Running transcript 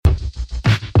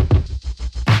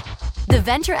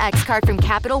Venture X card from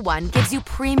Capital One gives you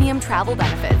premium travel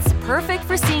benefits, perfect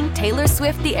for seeing Taylor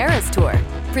Swift The Eras Tour.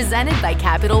 Presented by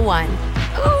Capital One.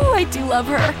 Ooh, I do love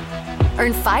her.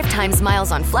 Earn 5 times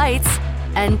miles on flights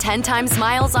and 10 times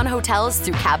miles on hotels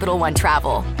through Capital One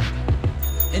Travel.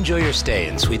 Enjoy your stay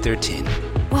in Suite 13.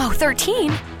 Whoa,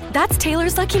 13? That's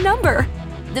Taylor's lucky number.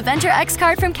 The Venture X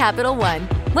card from Capital One.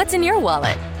 What's in your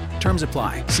wallet? Terms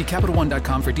apply. See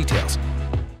CapitalOne.com for details.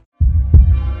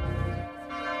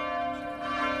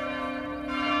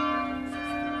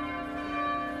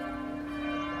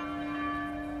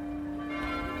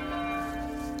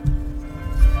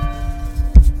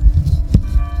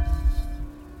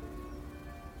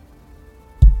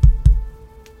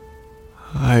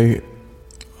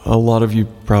 A lot of you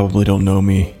probably don't know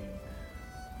me.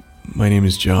 My name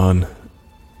is John.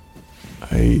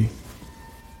 I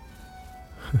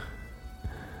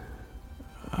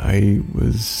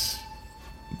was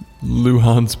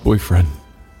Luhan's boyfriend.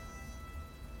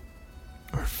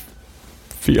 Or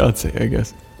fiance, I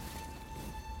guess.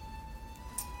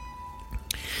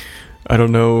 I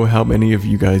don't know how many of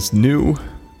you guys knew,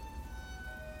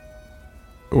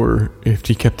 or if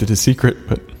he kept it a secret,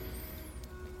 but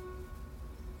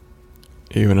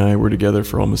you and I were together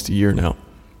for almost a year now.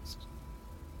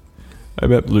 I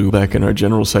met Lou back in our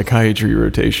general psychiatry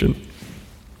rotation.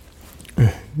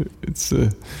 It's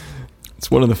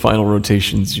one of the final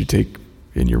rotations you take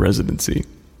in your residency.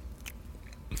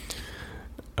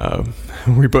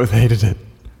 We both hated it.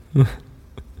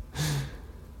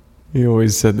 He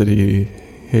always said that he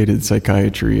hated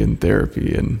psychiatry and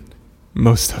therapy, and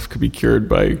most stuff could be cured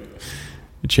by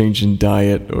a change in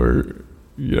diet or,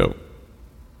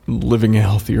 living a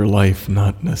healthier life,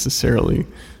 not necessarily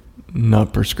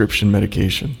not prescription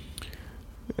medication.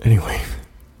 Anyway,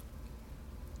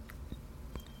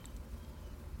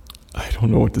 I don't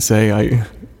know what to say.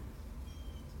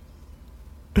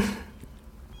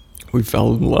 We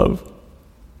fell in love.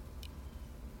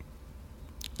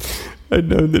 I'd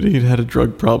known that he'd had a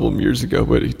drug problem years ago,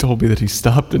 but he told me that he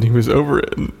stopped and he was over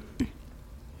it, and he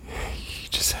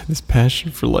just had this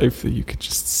passion for life that you could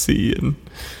just see in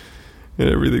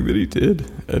everything that he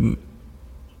did, and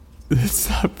it's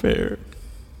not fair.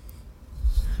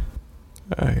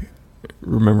 I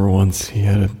remember once he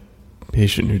had a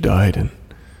patient who died, and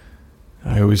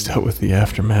I always dealt with the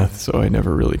aftermath, so I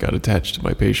never really got attached to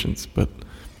my patients, but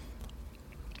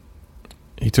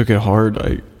he took it hard.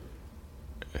 I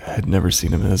had never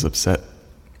seen him as upset.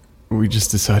 We just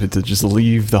decided to just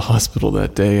leave the hospital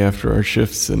that day after our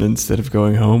shifts, and instead of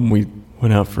going home, we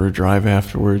went out for a drive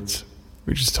afterwards.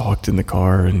 We just talked in the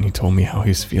car, and he told me how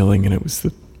he's feeling, and it was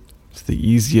the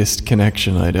easiest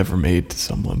connection I'd ever made to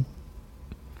someone.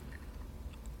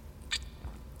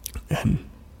 And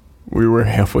we were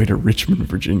halfway to Richmond,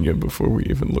 Virginia before we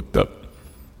even looked up.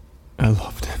 I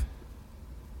loved him.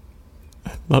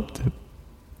 I loved him.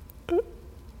 I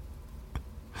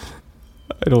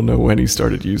don't know when he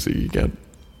started using again.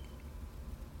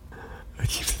 I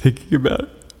keep thinking about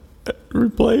it,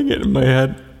 replaying it in my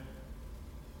head.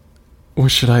 What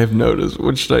should I have noticed?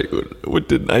 What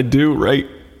didn't I do, right?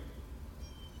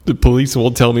 The police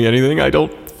won't tell me anything. I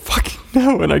don't fucking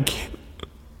know, and I can't.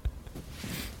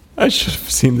 I should have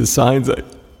seen the signs.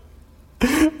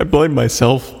 I blame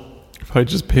myself if I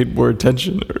just paid more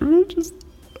attention, or just...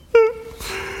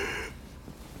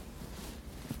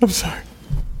 I'm sorry.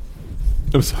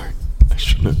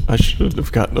 I shouldn't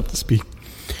have gotten up to speak.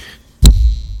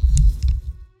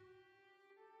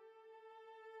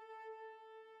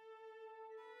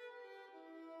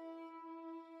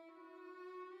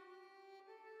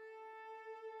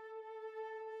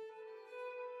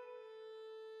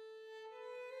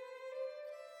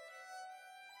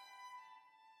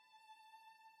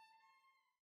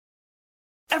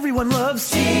 Everyone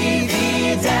loves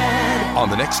TV Dad. On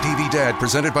the next TV Dad,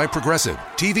 presented by Progressive,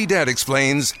 TV Dad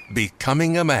explains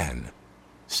becoming a man.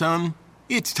 Son,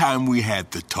 it's time we had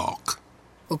the talk.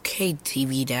 Okay,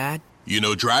 TV Dad. You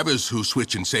know, drivers who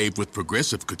switch and save with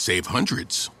Progressive could save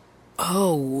hundreds.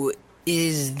 Oh,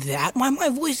 is that why my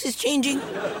voice is changing?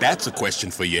 That's a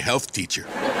question for your health teacher.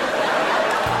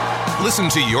 Listen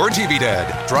to your TV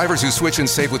Dad. Drivers who switch and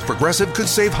save with Progressive could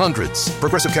save hundreds.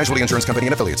 Progressive Casualty Insurance Company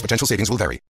and affiliates. Potential savings will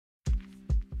vary.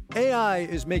 AI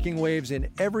is making waves in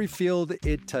every field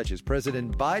it touches.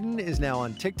 President Biden is now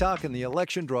on TikTok, and the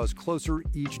election draws closer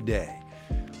each day.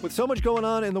 With so much going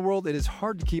on in the world, it is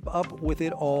hard to keep up with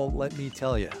it all, let me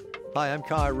tell you. Hi, I'm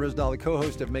Kai Ryssdal, the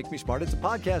co-host of Make Me Smart. It's a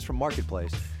podcast from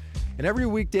Marketplace. And every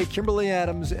weekday, Kimberly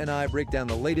Adams and I break down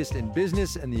the latest in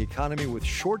business and the economy with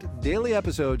short daily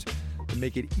episodes to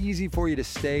make it easy for you to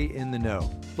stay in the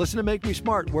know. Listen to Make Me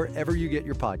Smart wherever you get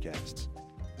your podcasts.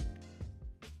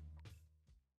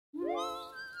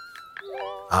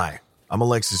 Hi, I'm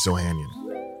Alexis Ohanian.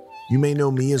 You may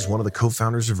know me as one of the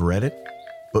co-founders of Reddit,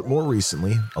 but more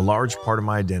recently, a large part of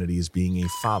my identity is being a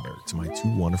father to my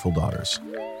 2 wonderful daughters.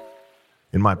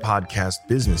 In my podcast,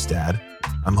 Business Dad,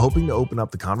 I'm hoping to open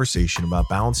up the conversation about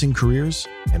balancing careers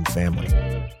and family.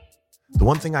 The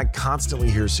one thing I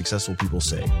constantly hear successful people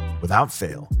say, without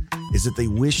fail, is that they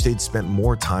wish they'd spent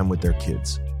more time with their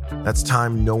kids. That's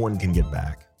time no one can get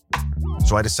back.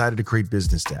 So I decided to create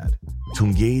Business Dad, to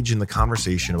engage in the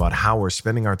conversation about how we're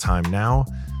spending our time now,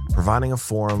 providing a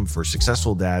forum for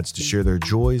successful dads to share their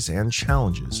joys and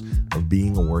challenges of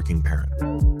being a working parent.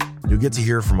 You'll get to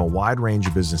hear from a wide range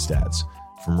of business dads,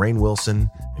 from Rainn Wilson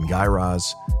and Guy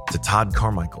Raz to Todd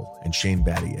Carmichael and Shane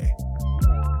Battier.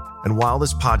 And while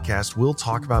this podcast will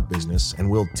talk about business and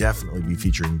will definitely be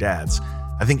featuring dads,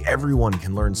 I think everyone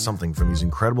can learn something from these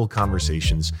incredible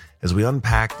conversations as we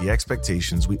unpack the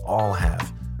expectations we all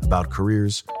have about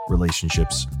careers,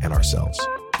 relationships, and ourselves.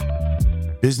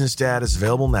 Business Dad is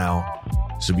available now,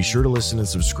 so be sure to listen and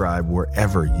subscribe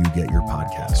wherever you get your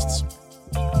podcasts.